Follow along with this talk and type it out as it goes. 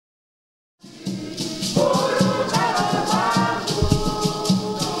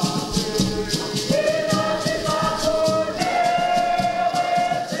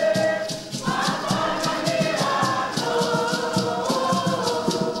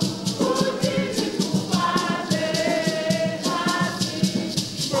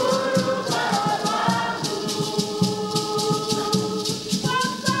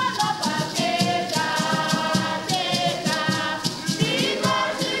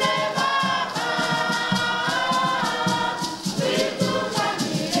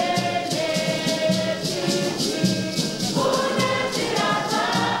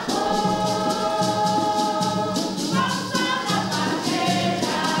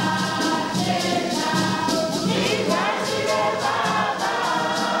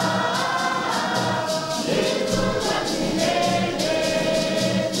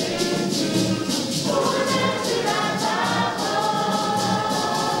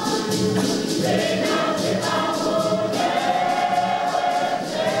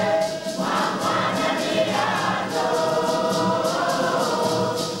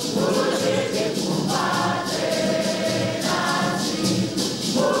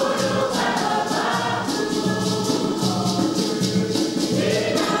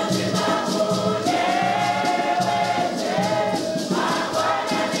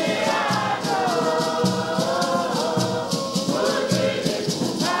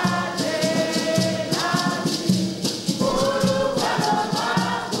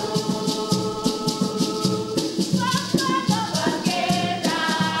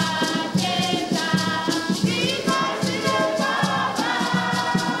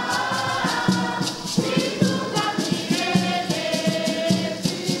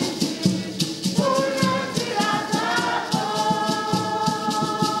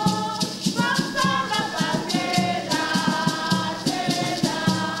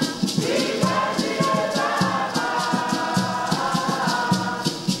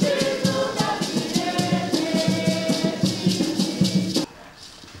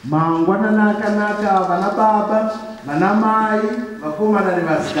Mangwana naka vana baba, vana mai, vakomana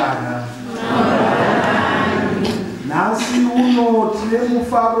nevasikana. Nhasi uno tine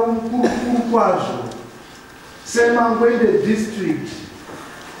mufaro mukuru kwazvo. seMangwende District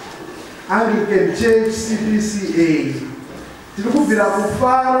Anglican Church CPCA. Tiri kubvira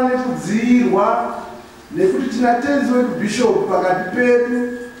kufara nekudziirwa nekuti tina tenzi wedu Bishop pakati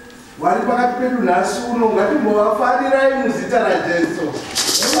pedu. Wari pakati pedu nhasi uno, ngatimbovafarirai muzita raJesu.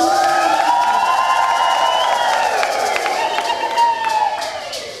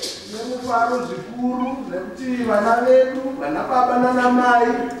 Nemufaro zvikuru nekuti vana vedu, vana baba nana mai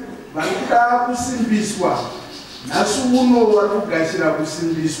vari kuda kusimbiswa. Nhasi uno vari kugashira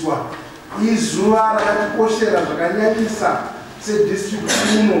kusimbiswa. Izuva rakatikoshera zvakanyanyisa sedistrict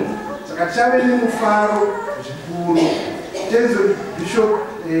uno. Saka tichave nemufaro zvikuru. Tenzi Bishop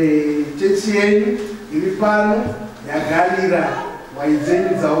chechi yenyu iri pano yagarira mwai dzenyu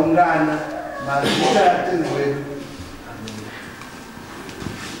dzaungana mazita tenzi wedu.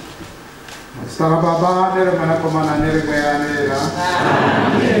 Mazita raBaba nereMwanakomana nereMweya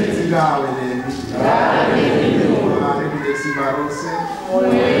Tsigawe nemi Mwari mune simba rose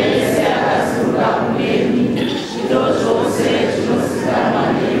mwoyo yese yakasuka kunemi zviro zvose zvinozikanwa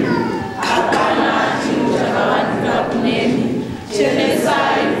nemi hapana chinhu chakawanika kunemi.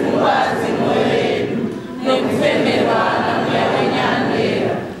 Chenesai pfungwa dzemwoyo yedu nekufemerwa naMweya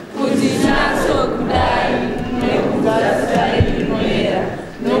wenyandera kuti tinatso kudai nekubva zita redu rinoyera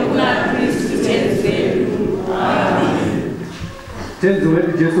nokuna Kristu tenzi wedu. Amen. Tenzi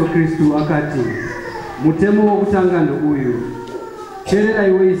wedu Jesu Kristu akati, mutemo wokutanga ndouyu: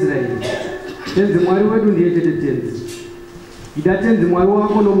 teererai weIsraeri, tenzi Mwari wedu ndiye chete tenzi. Ida tenzi Mwari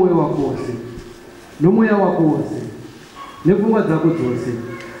wako nomwoyo wako wose, nomweya wako wose, nepfungwa dzako dzose,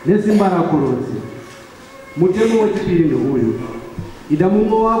 nesimba rako rose. Mutemo wechipiri ndouyu: ida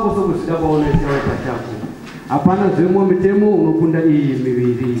mumwe wako sokuzvida kwaunoita pachako. Hapana zvimwe mitemo unokunda iyi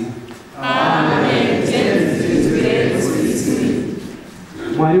miviri. Amen.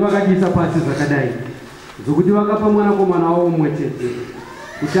 Mwari vakadiisa pasi zvakadai zvokuti vakapa Mwanakomana wavo mumwe chete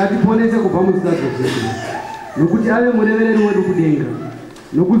kuti atiponese kubva muzvisadzo zvedu, nokuti ave murevereri wedu kudenga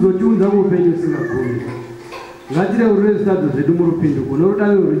nokuzotiunza muupenyu usingagoni. Ngatireurire zvisadzo zvedu murupinduko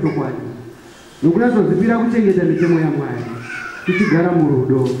norudaviro rwechokwadi, nokunyatsodzipira kuchengeta mitemo yaMwari, tichigara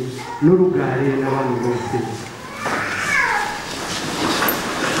murudo norugare navanhu vose.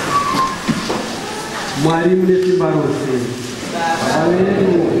 Mwari mune simba rose, Baba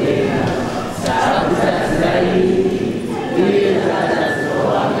vedu mudenga, sakutadzai uye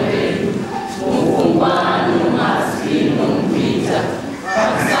dzadzadzwa mwedu mupfungwa nomumazwi nomubvita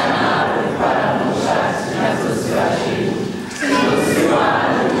pakusana kweparamusha tinazoziva zvedu, tinoziva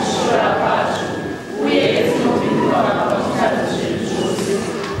nokushora kwazvo uye tinopindura pazvitatu zvedu zvose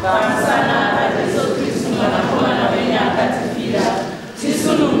pamusana paJesu Kristu Mwanakomana wenyu akatifira.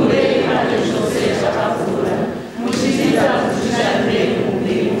 Tisunungurei pane zvose zvakapfuura, muchiita kuti tishandire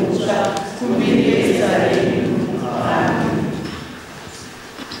muupenyu hutsva kumbiri yezita renyu. Amen.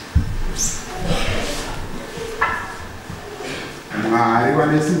 Mwari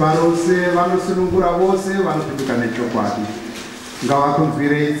vane simba rose vanosunungura vose vanopinduka nechokwadi.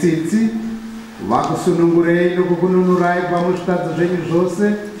 Ngavakunzwirei tsitsi, vakusunungurei nokukununurai kubva muzvitadzi zvenyu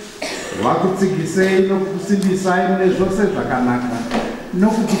zvose, vakutsigisei nokukusimbisai mune zvose zvakanaka,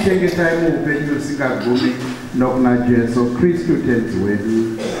 nokukuchengetai muupenyu usingagumi nokuna Jesu Kristu tenzi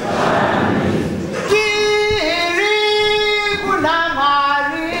wedu. Amen.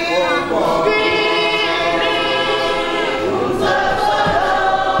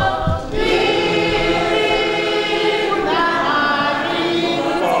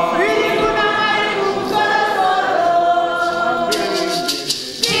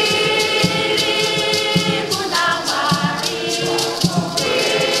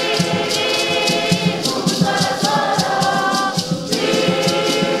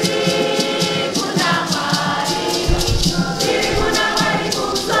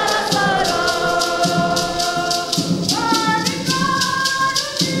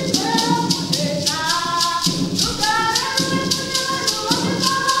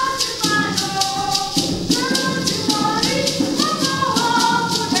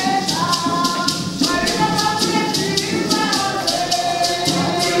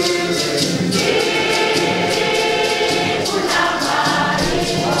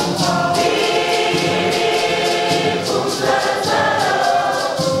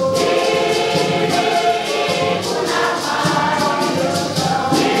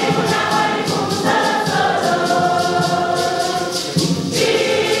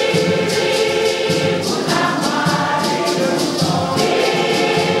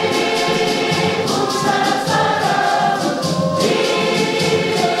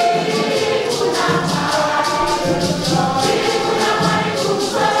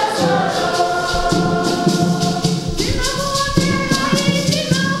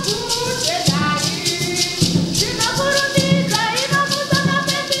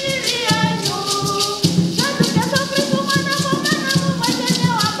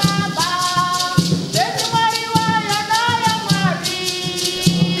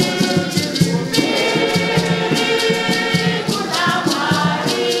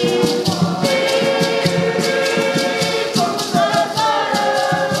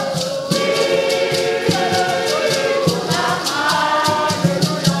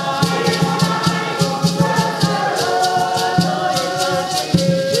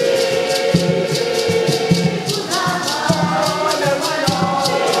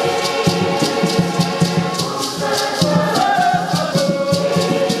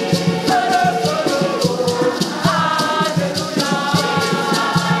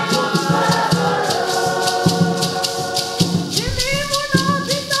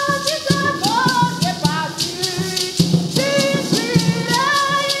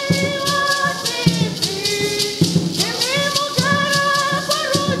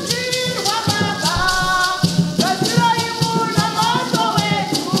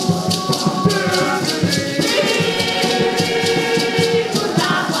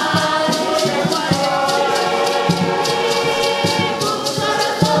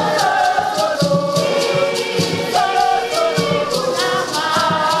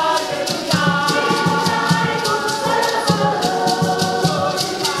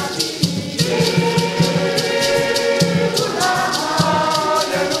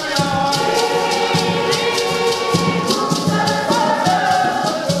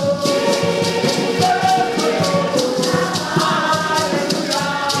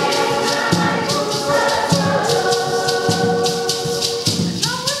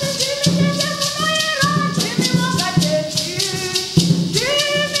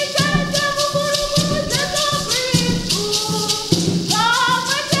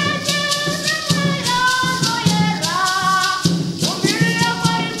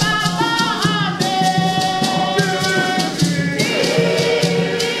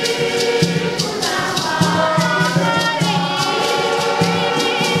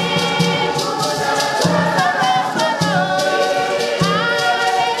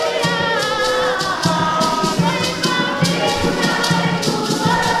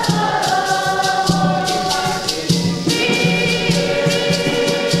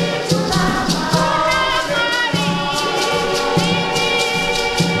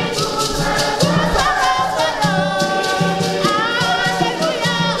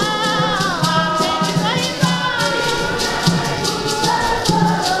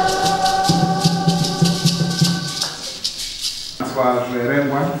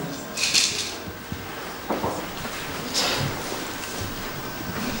 zviverengwa.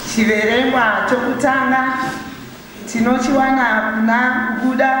 Chiverengwa chokutanga tinochiwana kuna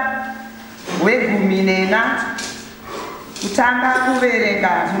kubuda hwe14 kutanga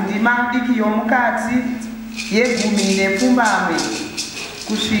kuverenga mundima diki yomukati ye14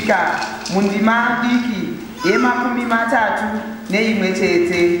 kusvika mundima diki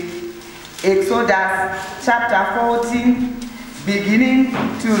ye31. Exodus chapter 14, beginning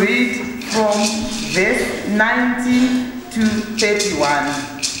to read from verse 19 to 31.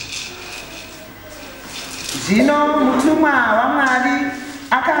 Zvino mutumwa waMwari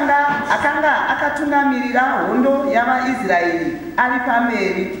akanga akatungamirira hondo yavaIsraeri ari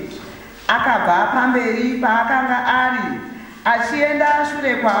pamberi. Akabva pamberi paakanga ari achienda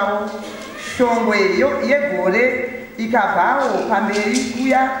shure kwavo. Shongwe yegore ikabvawo pamberi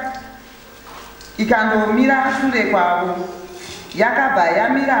kuya ikandomira shure kwavo. Yakabva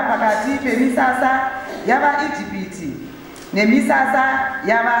yamira pakati pemisasa yavaIjipiti nemisasa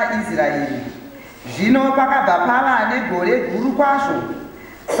yavaIsraeri. Zvino pakabva pava negore guru kwazvo,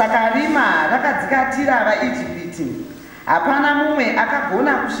 saka rima rakadzikatira vaIjipiti. Hapana mumwe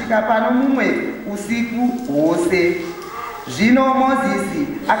akagona kusvika pano mumwe usiku hwose. Zvino Mozisi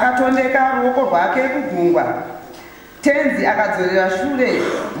akatondeka ruoko rwake kugungwa. Tenzi akadzorera shure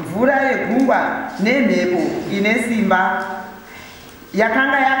mvura yegungwa nemhepo ine simba.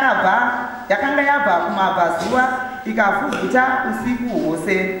 Yakanga yabva kumabvazuva ikavhuvhuta usiku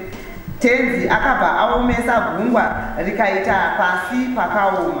hwose. Tenzi akabva aomesa gungwa rikaita pasi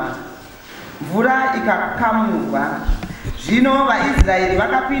pakaoma. Mvura ikakamurwa. Zvino vaIsraeri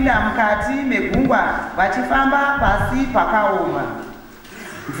vakapinda mukati megungwa vachifamba pasi pakaoma.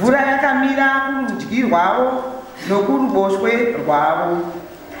 Mvura yakamira kurudyi rwavo nokuruboshwe rwavo.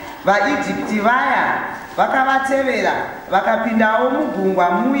 VaIjipiti vaya vakavatevera vakapindawo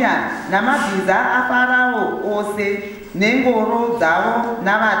mugungwa muya namabhiza aFarao ose nengoro dzavo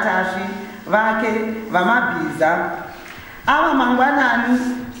navatasvi vake vamabhiza. Ava mangwanani,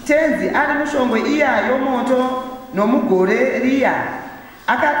 tenzi ari mushongwe iya yomoto nomugore riya,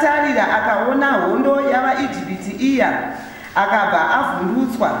 akatarira akaona hondo yavaIjipiti iya, akabva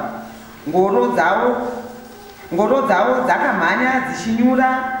avhundutswa. Ngoro dzavo dzakamhanya dzichinyura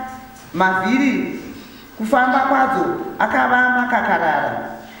mavhiri, kufamba kwadzo akava makakarara.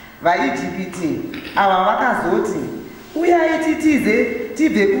 VaIjipiti ava vakazoti, uyai titize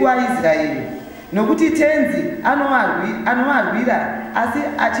tibve kuvaIsraeri, nokuti tenzi anovarwira asi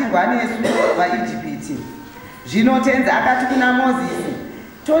achirwa nesu vaIjipiti. Zvino tenzi akati kuna Mozisi,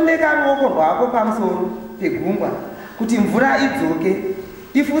 tondeka ruoko rwako pamusoro pegungwa kuti mvura idzoke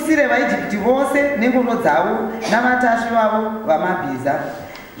ifusire vaIjipiti vose nengoro dzavo navatasvi vavo vamabhiza.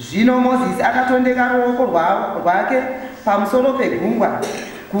 Zvino Mozisi akatondeka ruoko rwake pamusoro pegungwa.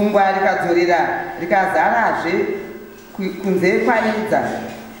 Gungwa rikadzorera rikazarazve kunze kwaedza.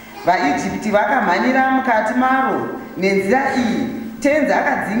 VaIjipiti vakamhanyira mukati maro. Nenzira iyi tenzi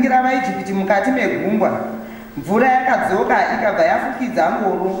akadzingira vaIjipiti mukati megungwa. Mvura yakadzoka ikabva yafukidza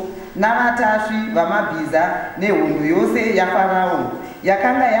ngoro navatasvi vamabhiza nehondo yose yaFarao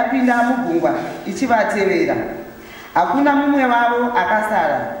yakanga yapinda mugungwa ichivatevera. Hakuna mumwe wavo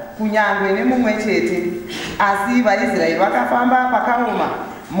akasara, kunyangwe nemumwe chete. Asi vaIsraeri vakafamba pakaoma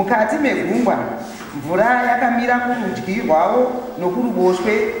mukati megungwa. Mvura yakamira kurudyi rwavo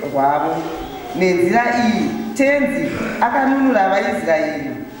nokuruboshwe rwavo. Nenzira iyi tenzi akanunura vaIsraeri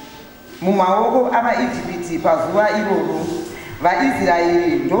mumaoko avaIjipiti pazuva iroro.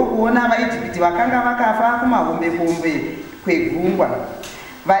 VaIsraeri ndokuona vaIjipiti vakanga vakafa kumahombekombe kwegungwa.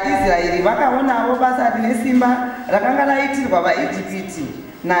 VaIsraeri vakaonawo basa rine simba rakanga raitirwa vaIjipiti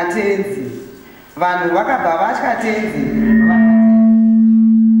natenzi. Vanhu vakabva vatya tenzi,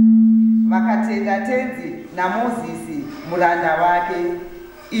 vakatenda tenzi naMozisi muranda wake.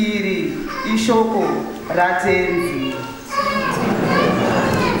 Iri ishoko ratenzi.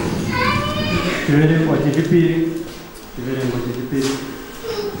 Chiverengwa chechipiri.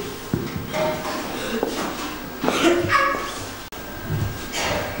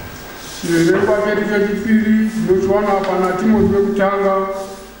 Chiverengwa chedu chechipiri tinochiwana pana Timoti wekutanga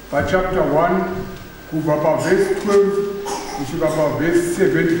pachapter 1 kubva pavhesi 12 kusvika pavhesi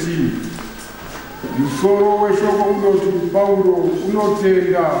 17. Musoro weshoko unoti Paulo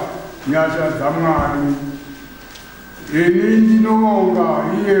unotenda nyasha dzaMwari. Ini ndinovonga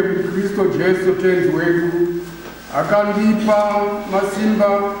iye muKristu Jesu tenzi wedu akandipa masimba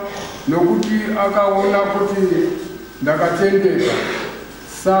nokuti akaona kuti ndakatendeka.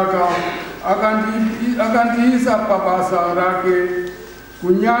 Saka akandiisa pabasa rake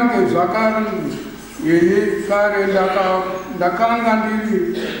kunyange zvakare ini kare ndakanga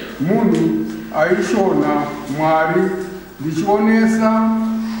ndiri munhu aishona Mwari, ndichionesa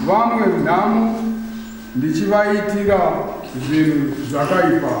vamwe nhamo, ndichivaitira zvinhu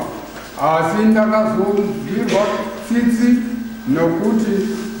zvakaipa. Asi ndakazobvirwa tsitsi nokuti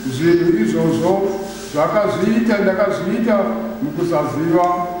zvinhu izvozvo ndakazviita mukusaziva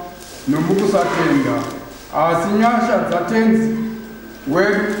nomukusatenda. Asi nyasha dzatenzi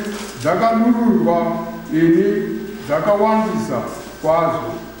wedu dzakadururwa ini dzakawandisa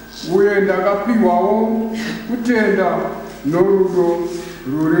kwazvo, uye ndakapiwawo kutenda norudo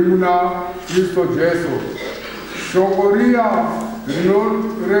rwuri muna Kristu Jesu. Shoko riya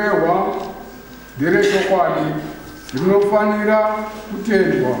rinorehwa nderechokwadi, rinofanira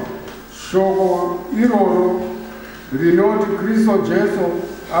kutendwa. Shoko iroro rinoti Kristu Jesu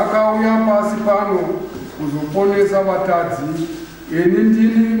akauya pasi pano kuzoponesa vatadzi. Ini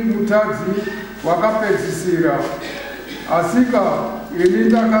ndini mutadzi wakapedzisira, asika ini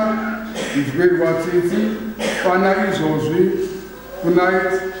ndakanzwirwa tsitsi pana izvozvi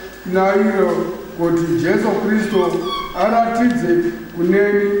nairo kuti Jesu Kristu aratidze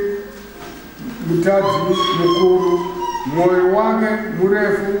kuneni mutadzi mukuru, mwoyo wake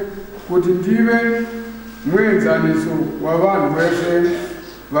murefu, kuti ndive muenzaniso wavanhu vese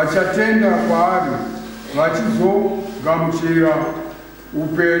vachatenda kwaari, vachizogamuchira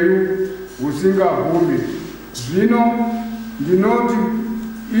upenyu husingagumi. Zvino ndinoti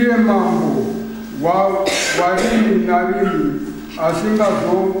iye mambo warimi narimi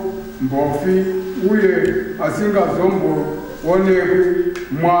asingazombofi uye asingazomboonekwi,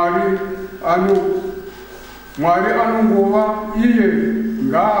 Mwari anongova iye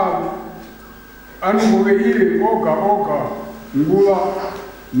anongove iye oga nguva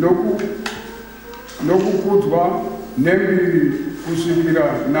nokukudzwa nembiri kusvikira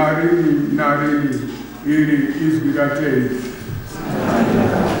narimi. Iri izwi ratenzi.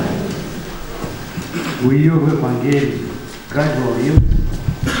 Uyo rwevhangeri gradual hymn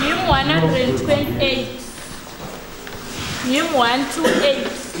 128. Hymn 128.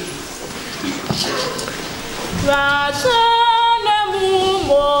 Vatana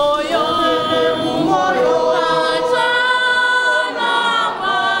mumoyo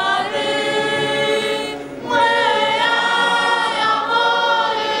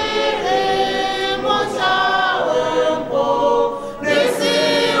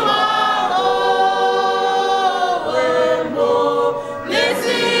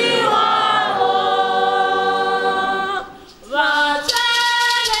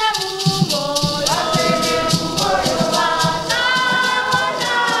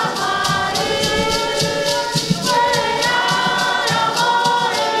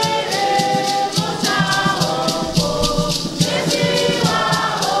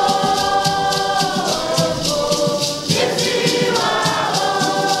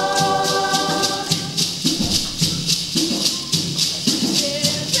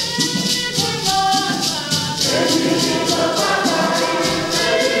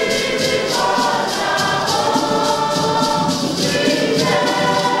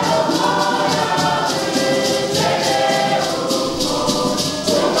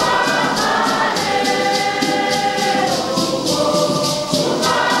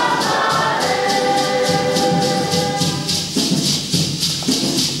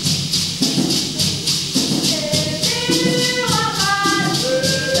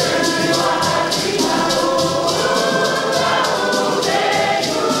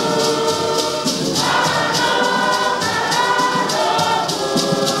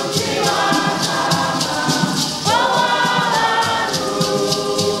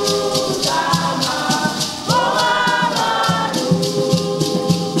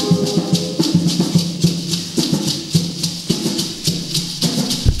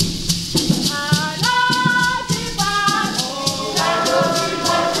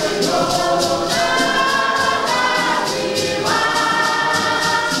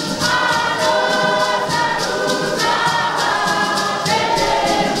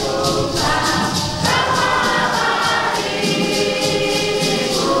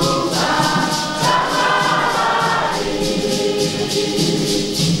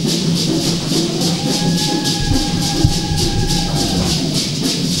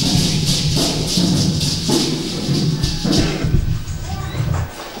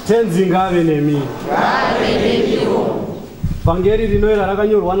Tenzi ngave nemi. Vhangeri rinoera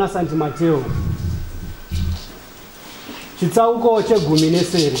rakanyorwa naSanti Mateo. Chitsauko chegumi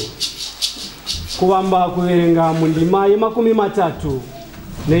nesere. Kuvamba kuverenga mundima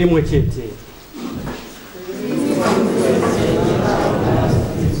ye31 chete.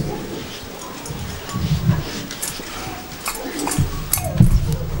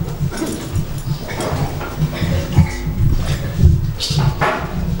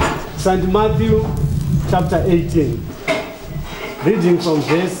 St. Matthew chapter 18, reading from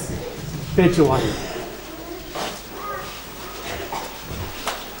verse 31.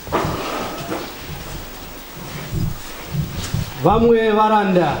 Vamwe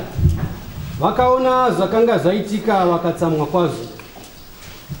varanda vakaona zvakanga zvaitika vakatsamwa kwazvo.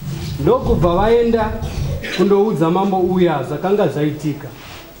 Ndokubva vaenda kundoudza mambo uya zvakanga zvaitika.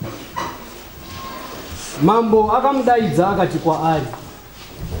 Mambo akamudaidza akati kwaari,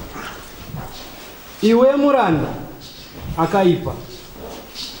 iwe muranda akaipa,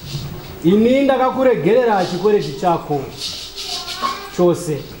 ini ndakakuregerera chikwereti chako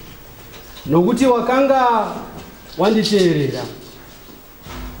chose, nokuti wakanga wanditeerera.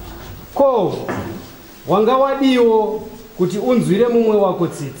 Ko, wanga wadiwo kuti unzwire mumwe wako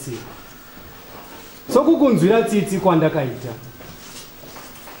tsitsi sokukunzwira tsitsi kwandakaita.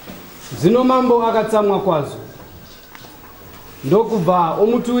 Zvino mambo akatsamwa kwazvo, ndokubva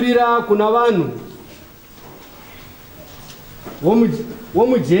omuturira kuna vanhu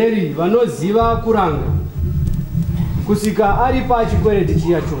womujeri vanoziva kuranga kusvika ari pachikwereti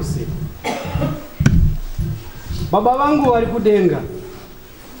chiya chose. Baba vangu vari kudenga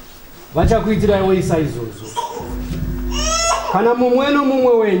vachakuitirai saizvozvo, kana mumwe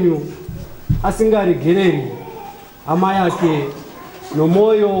nomumwe wenyu asingaregereri hama yake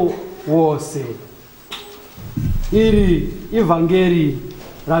nomwoyo wose. Iri ivhangeri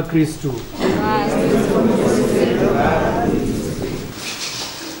raKristu.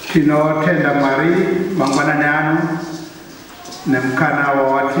 Tinotenda Mwari mangwanani ano nemukana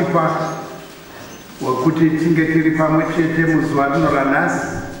wawatipa wekuti tinge tiri pamwe chete muzuva rino ranhasi,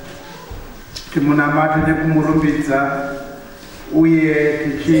 timunamate nekumurumbidza uye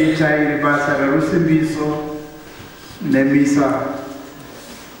tichiita iri basa rerusimbiso nemisa.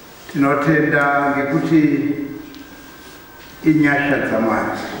 Tinotenda ngekuti inyasha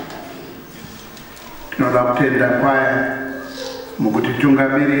dzaMwari. Tinoda kutenda kwaya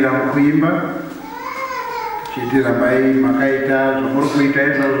mukutitungamirira mukuimba, tichiti rambai makaita zvamuri kuita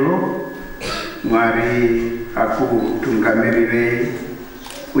izvozvo, Mwari akutungamirirei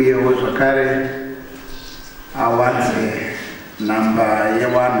uyewo zvakare awanze namba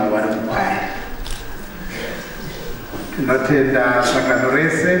yevanhu vari mukwaya. Tinotenda sangano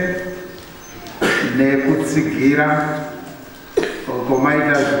rese nekutsigira uko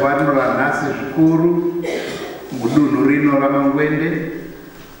maita zuva rino ranhasi zvikuru mudunhu rino raMangwende.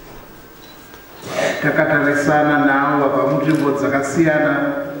 Takatarisana navo vabva munzvimbo dzakasiyana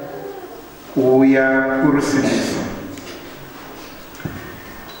kuuya kurusimbiso.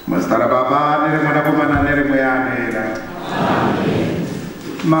 Muzita raBaba nereMwanakomana neremweya anoera.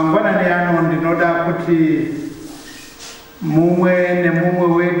 Mangwanani ano ndinoda kuti mumwe nemumwe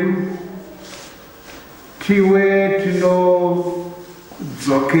wedu tiwe tinodzokera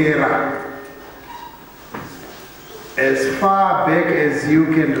as far back as you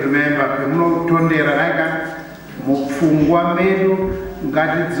can remember. Pemunotondera naika mupfungwa medu,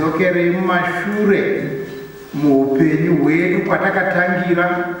 ngatidzokerei mumashure muupenyu hwedu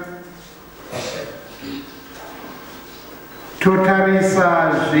kwatakatangira,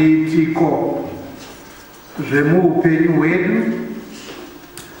 totarisa zviitiko zvemuupenyu hwedu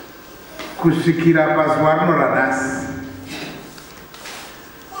kusvikira pazuva rino ranhasi.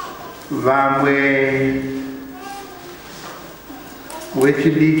 Vamwe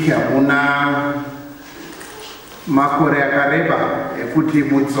wechidiki hamuna makore akareba ekuti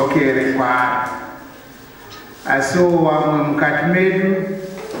mudzokere kwaari, asiwo vamwe mukati medu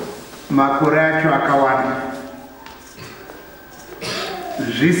makore acho akawanda.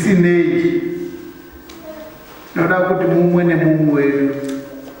 Zvisinei, noda kuti mumwe nemumwe wedu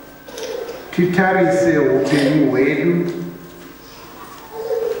titarise upenyu hwedu.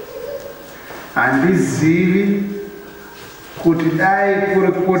 Handizivi kuti dai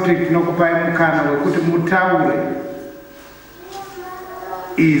kuri kuti tinokupai mukana wekuti mutaure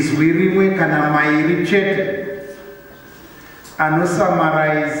izwi rimwe kana mairi chete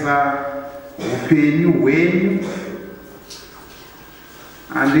anosamaraiza upenyu hwenyu.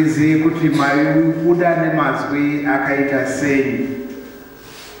 Handizivi kuti maikuda nemazwi akaita sei.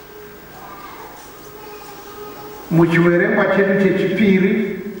 Muchiverengwa chedu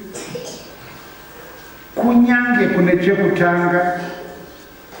chechipiri, kunyange kune chekutanga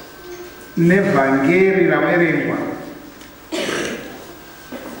nevhangeri raverengwa,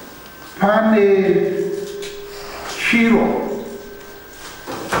 pane chiro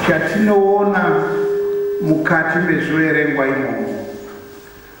chatinoona mukati mezviverengwa imomo.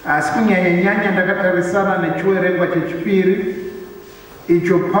 Asi kunyanya ndakatarisana nechiverengwa chechipiri,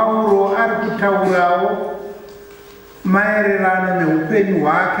 icho Pauro ari kutaurawo maererano neupenyu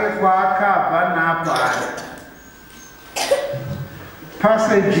hwake kwaakabva napari.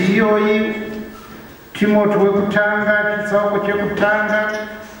 Paseji iyoyi Timoti wekutanga chitsauko chekutanga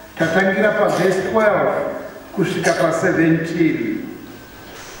tatangira pavhesi 12 kusvika pa17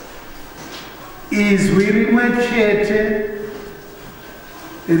 izwi rimwe chete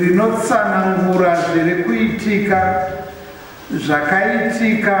rinotsanangura zviri kuitika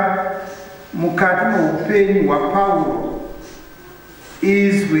zvakaitika mukati muupenyu hwaPauro,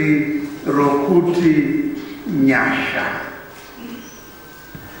 izwi rokuti nyasha.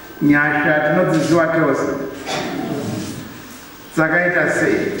 Nyasha tinodziziva tose dzakaita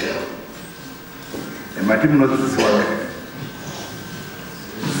sei? Mati munodziziva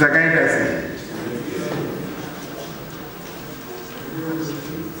dzakaita sei?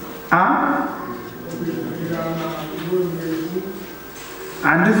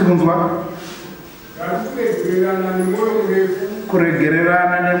 Handisi kunzwa.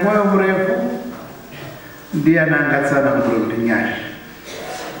 Kuregererana nemwoyo murefu ndiani angatsanangura kuti nyasha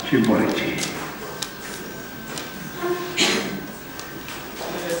chimbori chii?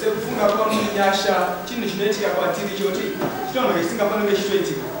 Sekufunga kwanu nyasha chinhu chinoitika kwatiri choti chitonho chisingafanire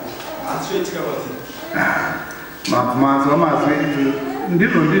chitoitika asi choitika kwatiri. Manzwa mazwi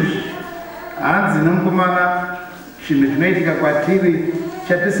ndizvo hanzi nemukomana chinhu chinoitika kwatiri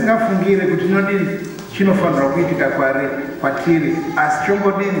chatisingafungire kuti chinodini chinofanirwa kuitika kwatiri asi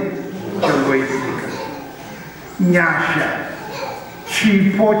chongodini chongoitika. Nyasha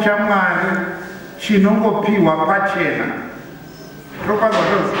chipo chaMwari chinongopiwa pachena.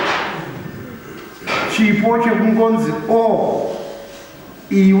 Tropazatozi chipo chekungonzi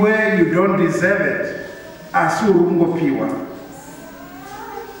iwe you don't deserve it asi uri kungopiwa.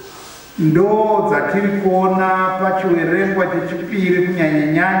 Ndo dzatiri kuona pachiverengwa chechipiri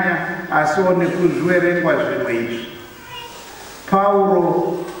kunyanya asiwo nekuzviverengwa zvimwe izvi.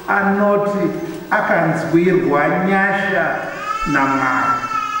 Pauro anoti akanzwirwa nyasha naMwari.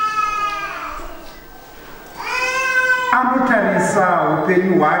 Anotarisa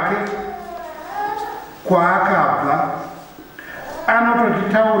upenyu hwake kwaakabva.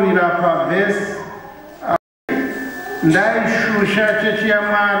 Anototitaurira pavhesi ndaishusha chechi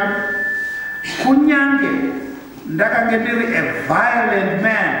yaMwari kunyange ndakange ndiri a violent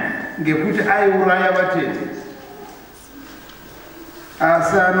man ngekuti aiuraya vatete.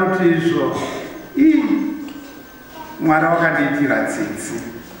 Asi anoti izvo Mwari wakandiitira tsitsi,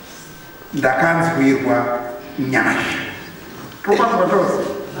 ndakanzwirwa nyasha. Topazwa tose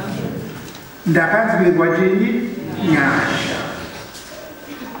ndakanzwirwa chinyi? Nyasha.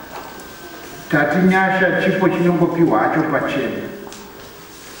 Tati nyasha chipo chinongopiwa hacho pachena,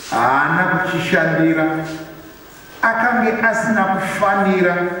 haana kuchishandira, akange asina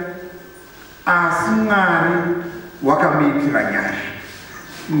kufanira, asi Mwari wakamuitira nyasha.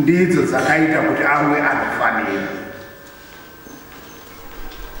 Ndidzo dzakaita kuti ave anofanira.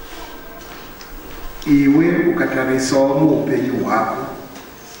 Iwe ukatarisawo muupenyu hwako,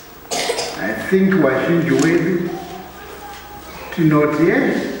 I think vazhinji wedu tinoti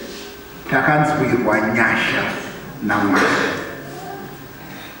takanzwirwa nyasha naMwari.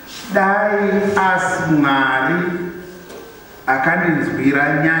 Dai asi Mwari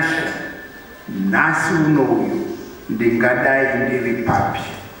akandinzwira nyasha nhasi unoyu ndingadai ndiri papi?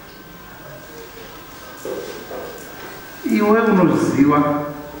 Iwe unoziva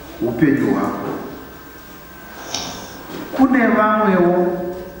upenyu hwako. Kune vamwewo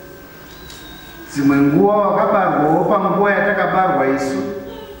dzimwe nguva wakabarwawo panguva yatakabarwa isu,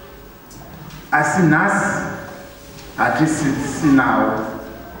 asi nhasi hatisinawo.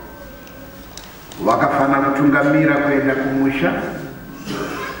 Vakafana kutungamira kuenda kumusha.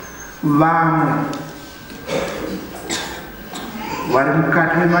 Vamwe vari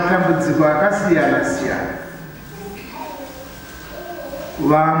mukati mematambudziko akasiyana siyana.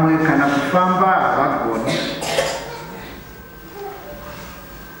 Vamwe kana kufamba havagoni.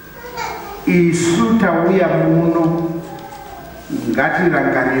 Isu tauya muno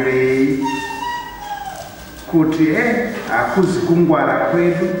ngatirangarirei kuti hakuzi kungwara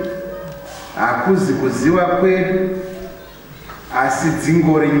kwedu, hakuzi kuziva kwedu, asi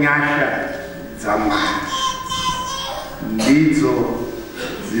dzingori nyasha dzaMwari. Ndidzo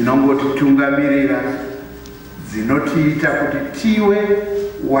dzinongotitungamirira, dzinotiita kuti tive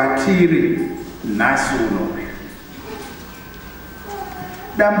watiri nhasi unoyu.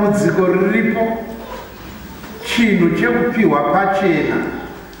 Dambudziko riripo, chinhu chekupiwa pachena,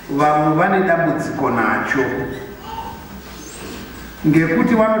 vamwe vane dambudziko nacho,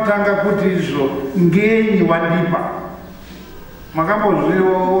 ngekuti vanotanga kuti izvo ngenyi wandipa.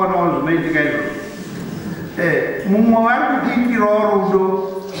 Makambozvionawo zvinoitika izvozvo? mumwe vari kukuitirawo rudo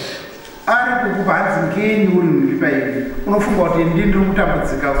ari kukupa hanzi ngenyi uri muripa ivi unofunga kuti ndiri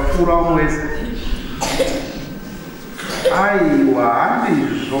kutambudzika kupfuura umwe wese. Aiwa,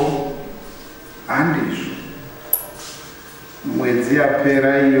 handizvo mwedzi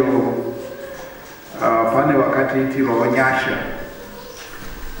yapera iyo pane vakatiitirawo nyasha,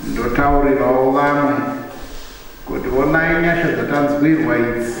 ndotaurirawo vamwe kuti onai nyasha dzatanzwirwa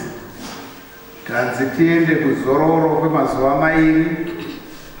idzi, tanzi tiende kuzororo kwemazuva mairi.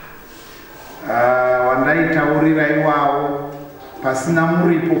 Wandaitaurira iwawo pasina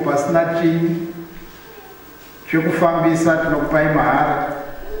muripo, pasina chinyi, chekufambisa tinokupai mahara,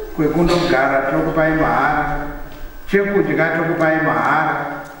 kwekundogara tinokupai mahara, chekudya tokupai mahara,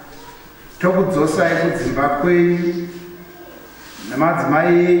 tokudzosai kudzimba kwenyu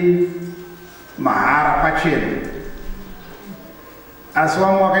nemadzimai enyu mahara pachena. Asi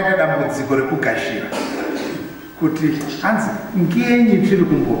vamwe wakaita dambudziko rekugashira kuti hanzi ngenyi tiri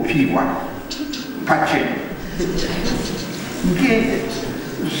kumbopiwa pachena.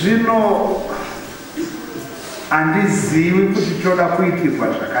 Zvino handizivi kuti toda kuitirwa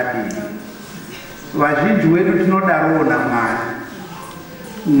zvakadini. Vazhinji wedu tinodarowo naMwari.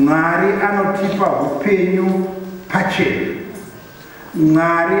 Mwari anotipa upenyu pachena.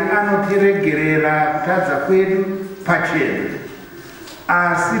 Mwari anotiregerera kutadza kwedu pachena.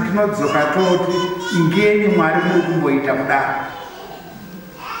 Asi tinodzoka toti ngenyi Mwari muri kumboita kudaro.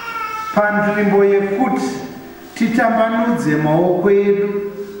 Panzvimbo yekuti titambanudze maoko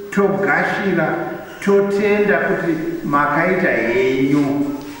edu, togashira, totenda kuti makaita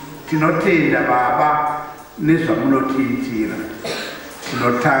henyu, tinotenda Baba nezvamunotiitira,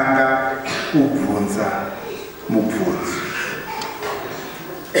 tinotanga kubvunza mubvunzo.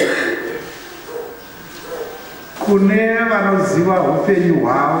 Kune vanoziva upenyu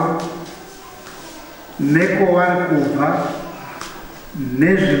hwavo nekwavari kubva,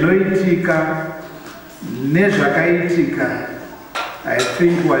 nezvinoitika nezvakaitika, I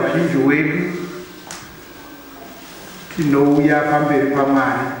think vazhinji wedu tinouya pamberi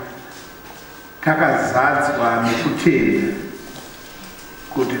paMwari takazadzwa nekutenda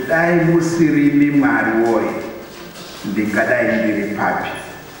kuti dai musirimi Mwari woye, ndingadai ndiri papi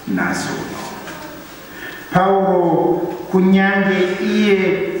nhasi uno. Pauro kunyange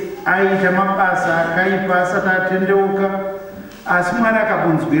iye aita mabasa akaipa asati atendeuka, asi Mwari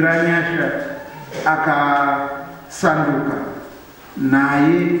akabunzwira nyasha akasanduka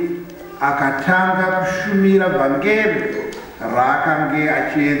naye akatanga kushumira vhangeri raakange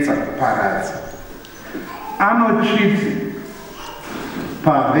achiedza kuparadza. Anochiti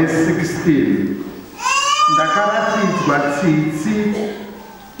pavhesi 16, ndakaratidzwa tsitsi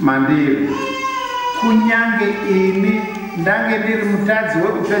mandiri, kunyange ini ndange ndiri mutadzi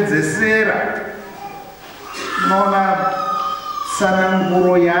wekupedzesera. Nona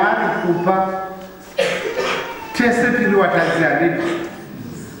sananguro yaari kupa, tese tiri vatadzi hadidi,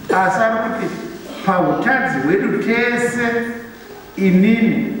 asi ari kuti pautadzi hwedu tese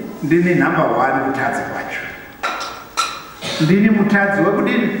inini ndini namba 1 mutadzi wacho. Ndini mutadzi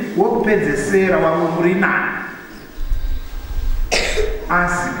wekudini, wekupedzesera, vamwe muri nani.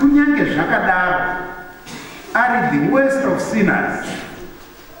 Asi kunyange zvakadaro, ari the worst of sinners,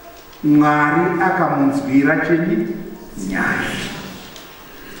 Mwari akamunzwira chenyi nyasha.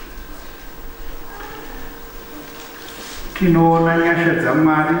 Tinoona nyasha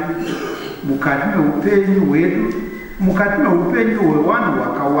dzaMwari mukati meupenyu hwedu, mukati meupenyu hwevanhu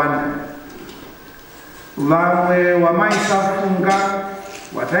vakawanda. Vamwe wamaisafunga,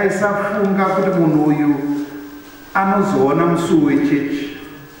 wataisafunga kuti munhu uyu anozoona musuwo wechechi,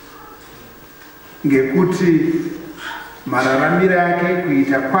 ngekuti mararamiro yake,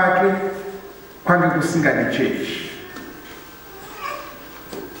 kuita kwake kwange kusingadi chechi.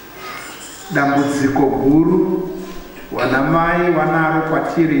 Dambudziko guru vanamai vanaro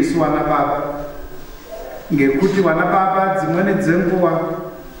kwatiri isu vana baba, ngekuti vana baba dzimweni dzenguva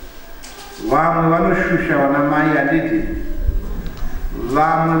vamwe vanoshusha vanamai hadidi,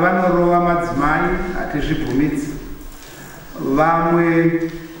 vamwe vanorova madzimai hatizvibvumidzi,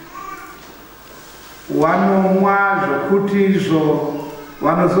 vamwe vanomwa zvokuti izvo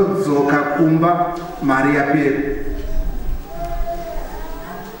vanozodzoka kumba mari yapera.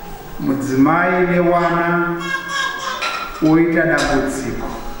 Mudzimai newana woita dambudziko,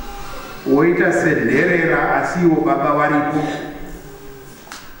 woita senherera, asi ivo baba varipo.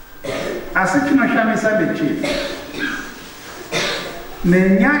 Asi chinoshamisa ndechii?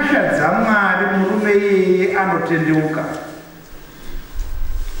 Nenyasha dzaMwari murume iyeye anotendeuka.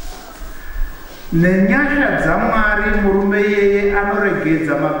 Nenyasha dzaMwari murume iyeye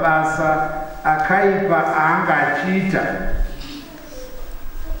anoregedza mabasa akaipa aanga achiita.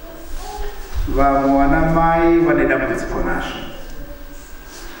 Vamwe vana mai vane dambudziko nazvo,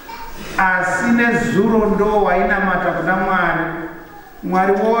 asi nezuro ndo wainamata kuna Mwari.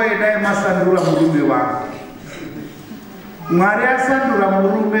 Mwari woye dai masandura murume wangu. Mwari asandura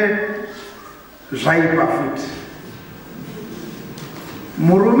murume zvaipa futi.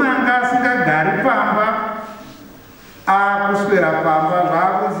 Murume anga asingagari pamba akuswera pamba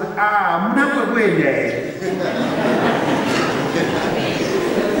zvakuzi hamuna kwekuenda here.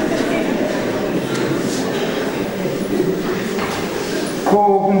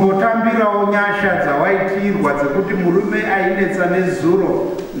 Ko kumbotambirawo nyasha dzawaitirwa dzekuti murume ainetsa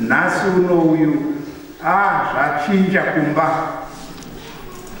nezuro, nhasi uno uyu zvachinja kumba,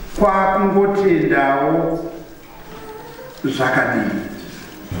 kwakungotendawo zvakadii.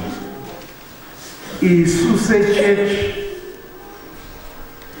 Isu sechechi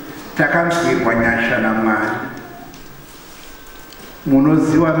takanzwirwa nyasha naMwari.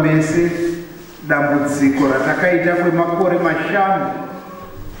 Munoziva mese dambudziko ratakaita kwemakore 5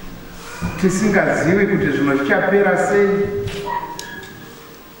 tisingazivi kuti zvino zvichapera sei.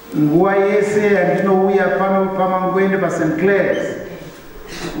 Nguva yese yandinouya pano paMangwende paSt Clares,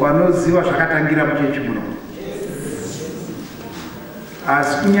 wanoziva zvakatangira muchechi muno.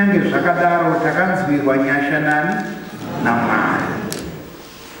 Asi kunyange zvakadaro takanzwirwa nyasha nani naMwari.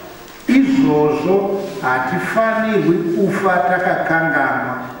 Izvozvo hatifanirwi kufa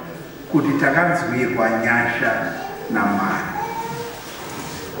takakanganwa kuti takanzwirwa nyasha naMwari.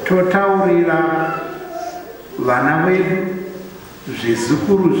 Totaurira vana vedu,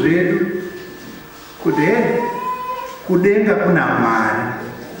 zvizukuru zvedu kuti kudenga kuna Mwari.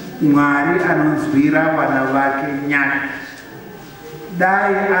 Mwari anonzwira vana vake nyasha.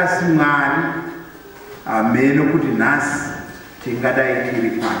 Dai asi Mwari, ameno kuti nhasi tingadai tiri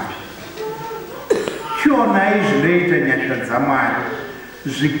papi. Chionai zvinoita nyasha dzaMwari,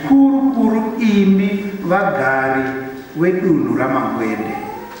 zvikuru kuru imi vagari wedunhu raMangwende.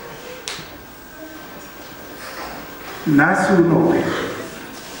 Nhasi uno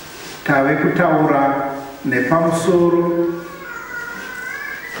tave kutaura nepamusoro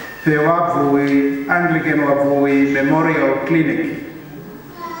pevabvuwi Anglican wabvuwi Memorial Clinic.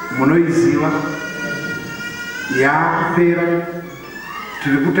 Munoiziva yakupera.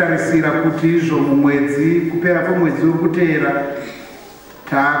 Tiri kutarisira kuti izvo mumwedzi, kupera kwemwedzi uri kuteera,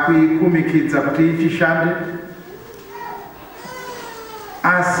 takuikumikidza kuti ichishande.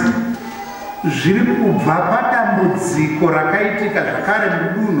 Asi zviri kubva padambudziko rakaitika zvakare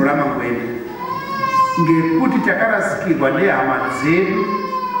mudunhu raMangwende, ngekuti takarasikirwa nehama dzedu,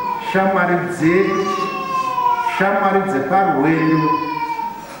 shamwari dzedu, shamwari dzeparwendo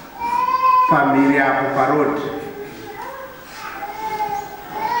pamhiri apo parodi.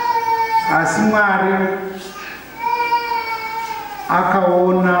 Asi Mwari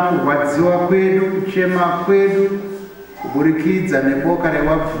akaona kurwadziwa kwedu, kuchema kwedu, kuburikidza neboka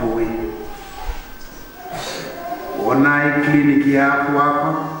rewabvuwi. Onai kliniki yako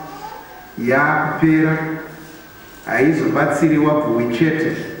apa yakupera, haizobatsiri wabvuwi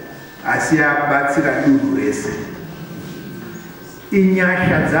chete, asi yakubatsira dunhu rese.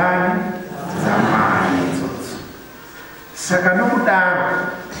 Inyasha dzani dzaMwari idzodzo. Saka nokudaro,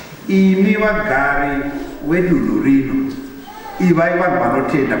 imi vagari wedunhu rino, ivai vanhu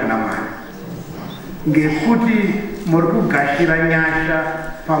vanotenda kuna Mwari, ngekuti muri kugashira nyasha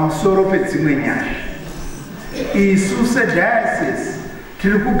pamusoro pedzimwe nyasha. Isu sediocese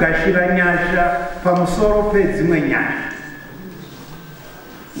tiri kugashira nyasha pamusoro pedzimwe nyasha.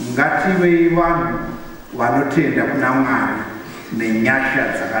 Ngativei vanhu vanotenda kuna Mwari nenyasha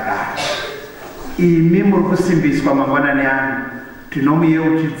dzakadaro. Imi muri kusimbiswa mangwanani ano,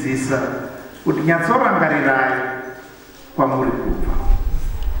 tinomuyeuchidzisa kuti nyatsorangarirai kwamuri kubva.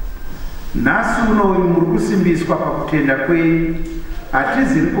 Nhasi uno muri kusimbiswa pakutenda kwenyu.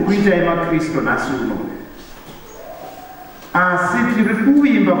 Hatiziri kukuitai maKristu nhasi uno, asi tiri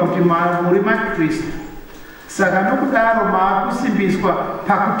kuimba kuti muri maKristu. Saka nokudaro maakusimbiswa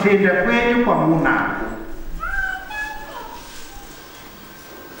pakutenda kwenyu kwamunako.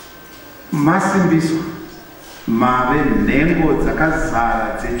 Masimbiswa mave nhengo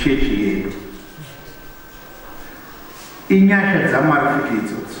dzakazara dzechechi yedu. Inyasha dzaMwari futi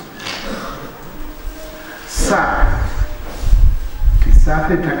idzodzo. Saka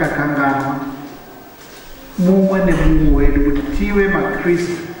tisafe takakanganwa, mumwe nemumwe wedu, kuti tive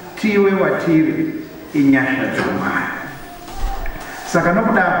maKristu, tive watiri inyasha dzaMwari. Saka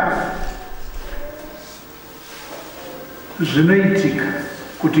nokudaro zvinoitika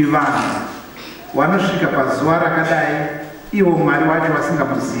kuti vanhu vanosvika pazuva rakadai ivo Mwari wacho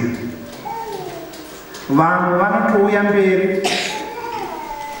vasingamuzivi, vamwe vanotouya mberi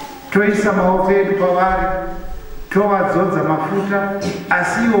toisa maoko edu pavari tovadzodza mafuta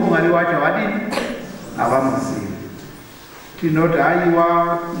asi ivo Mwari wacho havadini havamuzivi. Tinoti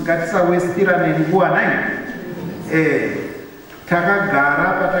aiwa ngatisawestirane nguva nai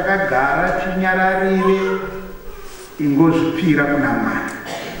takagara patakagara tinyararire ingozvipira kuna Mwari.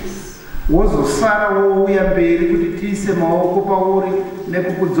 Wozosara wouya mberi kuti tiise maoko pauri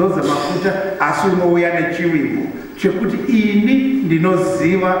nekukudzodza mafuta asi unouya nechivimbo chekuti ini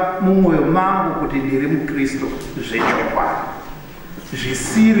ndinoziva mumwoyo mangu kuti ndiri muKristu zvechokwadi,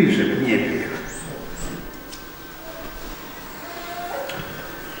 zvisiri zvekunyepera.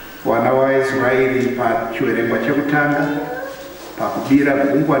 Vana vaIsraeri pachiverengwa chekutanga pakubira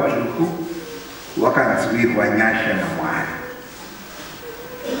gungwa dzvuku vakanzwirwa nyasha naMwari.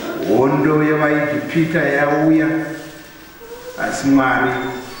 Hondo yevaIjipita yauya asi Mwari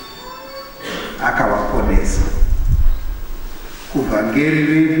akavaponesa. Kuvhangeri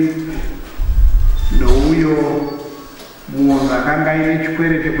redu nouyo munhu akanga aine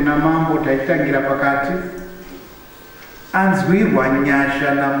chikwerete kuna mambo taitangira pakati anzwirwa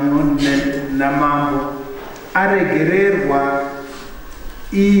nyasha namambo aregererwa,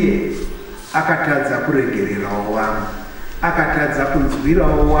 iye akatadza kuregererawo vamwe, akatadza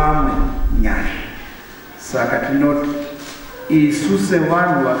kunzwirawo vamwe nyasha. Saka tinoti isu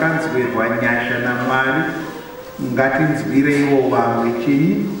sevanhu vakanzwirwa nyasha naMwari ngatinzwireiwo vamwe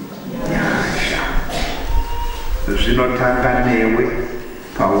chinyi nyasha. Zvinotanga newe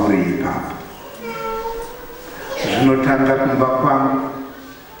pauri ipapo, zvinotanga kumba kwangu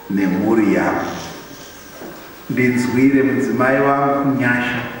nemhuri yako. Ndinzwire mudzimai wangu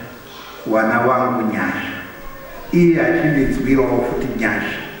nyasha, wana wangu nyasha, iye achindinzwirawo futi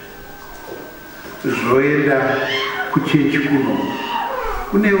nyasha. Zvoenda kuchechi kuno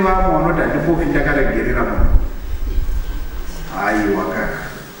kune vamwe vanoti handimbofi ndakaregerera munhu. Haiwa kaka,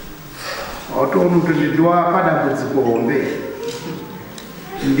 watoona kuti ndiwa padambudziko hombe,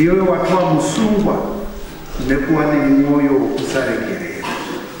 ndiwe watova musungwa nekuva nemwoyo wokusaregerera.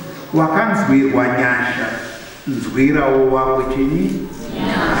 Wakanzwirwa nyasha, nzwirawo vamwe chinyi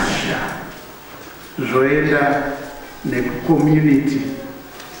nyasha. Zvoenda nekucommunity,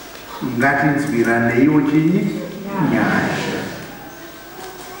 ngatinzwiraneiwo chinyi nyasha.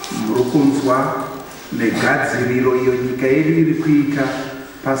 Muri kunzwa negadziriro iyo nyika yedu iri kuita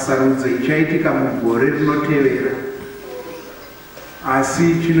pasarudzo ichaitika mugore rinotevera.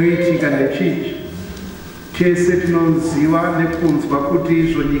 Asi chinoitika ndechichi, tese tinoziva nekunzwa kuti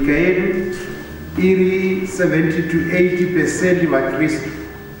izvo nyika yedu iri 70 to 80% vaKristu.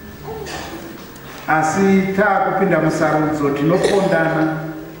 Asi taakupinda musarudzo tinopondana,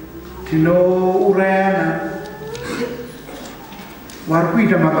 tinourayana. Vari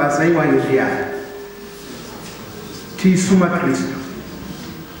kuita mabasa iwayo ndiani? Tisu maKristu.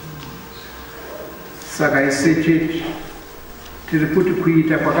 Saka ise chechi tiri kuti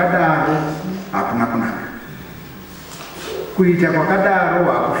kuita kwakadaro hakuna kunaka. Kuita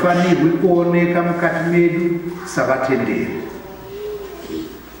kwakadaro hakufanirwi kuoneka mukati medu savatenderi.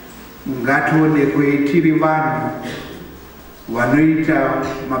 Ngationekwe tiri vanhu vanoita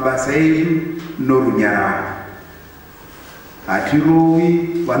mabasa edu norunyararo.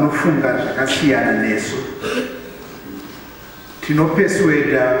 Hatirowi vanofunga zvakasiyana nesu.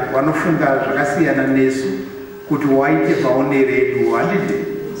 Tinopesweda vanofunga zvakasiyana nesu kuti waite paonere edu handide.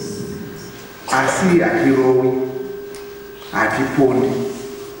 Asi hatirowi, hatipondi,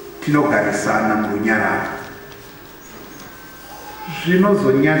 tinogarisana murunyararo.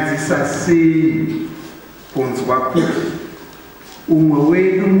 Zvinozonyadzisa sei kunzwa kuti umwe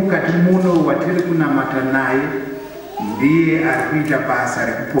wedu mukati muno watiri kunamata naye ndiye ari kuita basa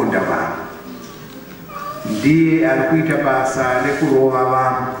rekuponda vanhu, ndiye ari kuita basa rekurova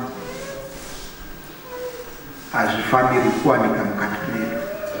vanhu. Hazvifaniri kuwanika mukati medu.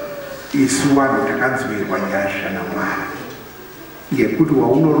 Isu vanhu takanzwirwa nyasha naMwari, ngekuti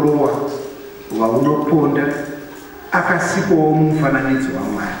waunorova, waunoponda akasikawo mufananidzo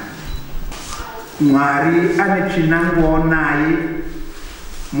waMwari. Mwari ane chinangwawo naye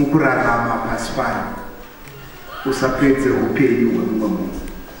mukurarama pasi pano. Usapedze upenyu hwemumwe munhu,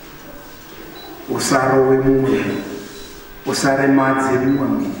 usarove mumwe munhu, usaremadze mumwe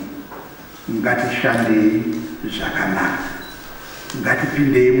munhu. Ngatishandei zvakanaka,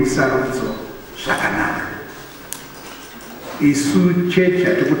 ngatipindei musarudzo zvakanaka. Isu chechi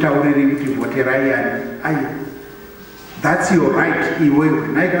hatikutauriri kuti vhoterai ani. Ayo, that's your right iwewe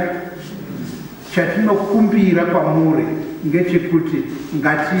naika. Chatinokumbira kwamuri ngechekuti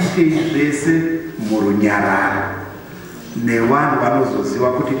ngatiitei zvese murunyararo nevanhu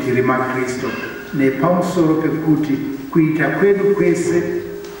vanozoziva kuti tiri maKristu nepamusoro pekuti kuita kwedu kwese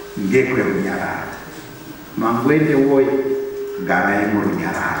ndekwerunyararo. Mangwende woye, garai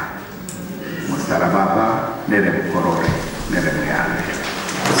murunyararo. Muzita raBaba neremukorore neremuyana.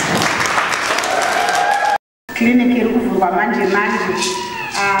 Clinic iri kuvhurwa manje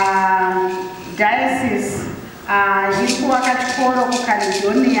diocese iri kuvaka chikoro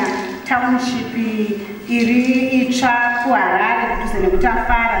kuCaledonia township iri itsva kuHarare kudhuze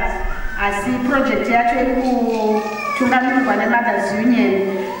nekutafara, asi project yacho iri kutungamirirwa neMothers Union.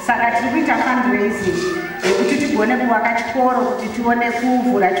 Saka tiri kuita fundraising yekuti tigone kuvaka chikoro, kuti tione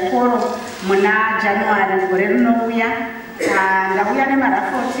kuvhura chikoro muna January gore rinouya. Ndauya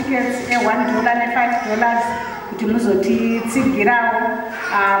nemaraffle tickets $1 ne$5 kuti muzotitsigirawo.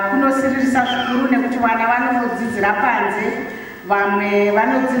 Kunosiririsa zvikuru nekuti vana vanodzidzira panze, vamwe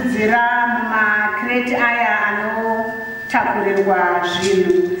vanodzidzira mumakreti aya anotakurirwa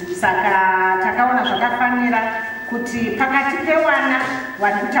zvinhu. Saka takaona zvakafanira kuti pakati pevana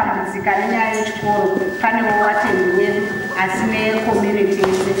vari kutambudzika nenyaya yechikoro panewo vatendi vedu asi necommunity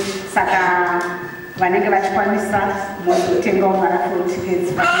yese. Saka vanenge vachikwanisa mutengawo maraffle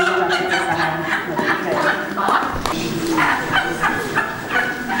tickets pakunge vachikasangana.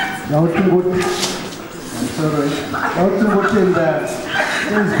 Ndautongotenda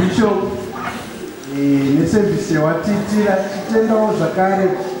Bishop neservice yawatitira, titendawo zvakare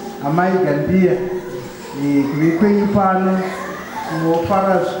amai Gandiya kuve kwenyu pano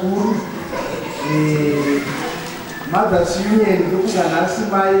kunofara zvikuru. Mothers Union ndokunga nhasi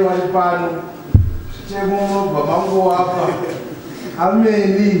mai vari pano, zvitemo munobva mangowapa.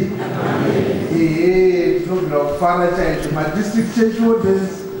 Ameni. Tinobvira kufara chaizvo. Madistrict church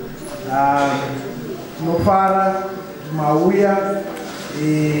wardens tinofara, mauya.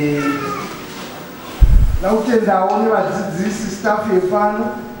 Ndautendawo nevadzidzisi staff yepano.